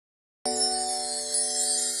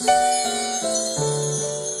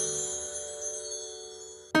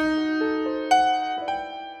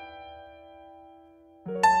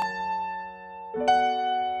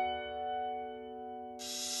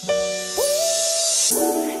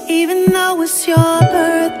Even though it's your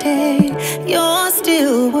birthday, you're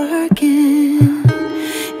still working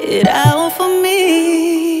it out for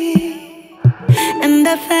me, and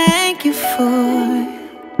I thank you for it.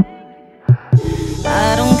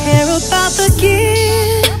 I don't care about the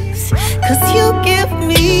gifts, 'cause you give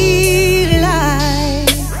me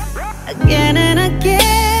life again and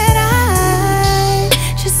again. I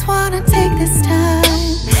just wanna take this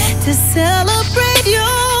time to celebrate you.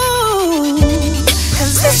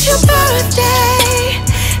 It's your birthday,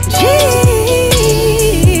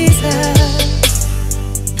 Jesus.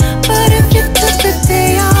 But if you took the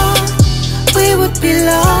day off, we would be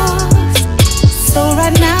lost. So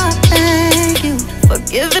right now, thank you for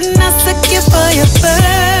giving us a gift for your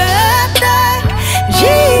birthday,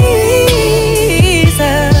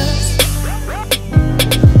 Jesus.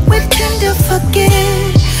 We tend to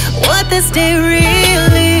forget what this day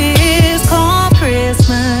really is, called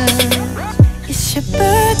Christmas. It's your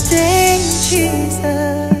birthday,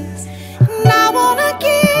 Jesus, and I wanna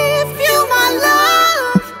give you my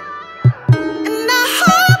love, and I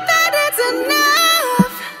hope that it's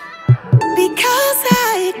enough, because I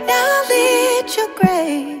acknowledge your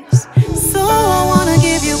grace. So I wanna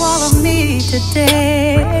give you all of me today,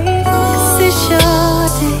 'cause it's your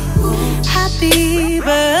day. Happy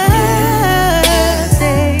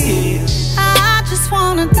birthday. I just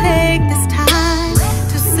wanna take this time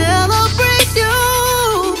to celebrate you.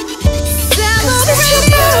 It's your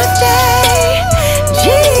birthday,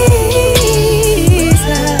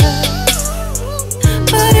 Jesus.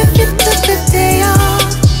 But if you took the day off,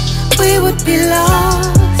 we would be lost.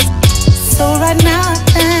 So right now,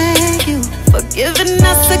 thank you for giving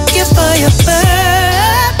us a gift for your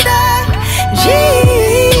birthday,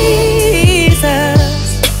 Jesus.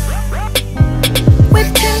 We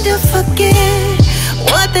tend to forget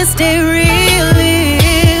what this day really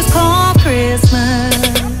is, called Christmas.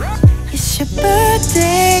 It's your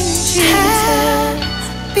birthday, Jesus.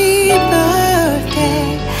 Happy birthday,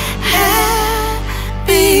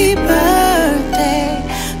 happy birthday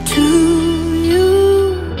to you,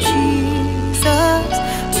 Jesus,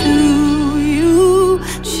 to you,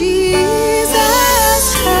 Jesus.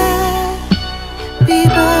 Happy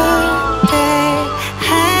birthday,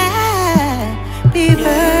 happy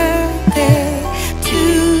birthday to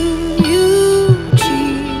you,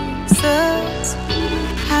 Jesus.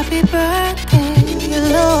 Happy birthday,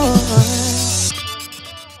 Lord.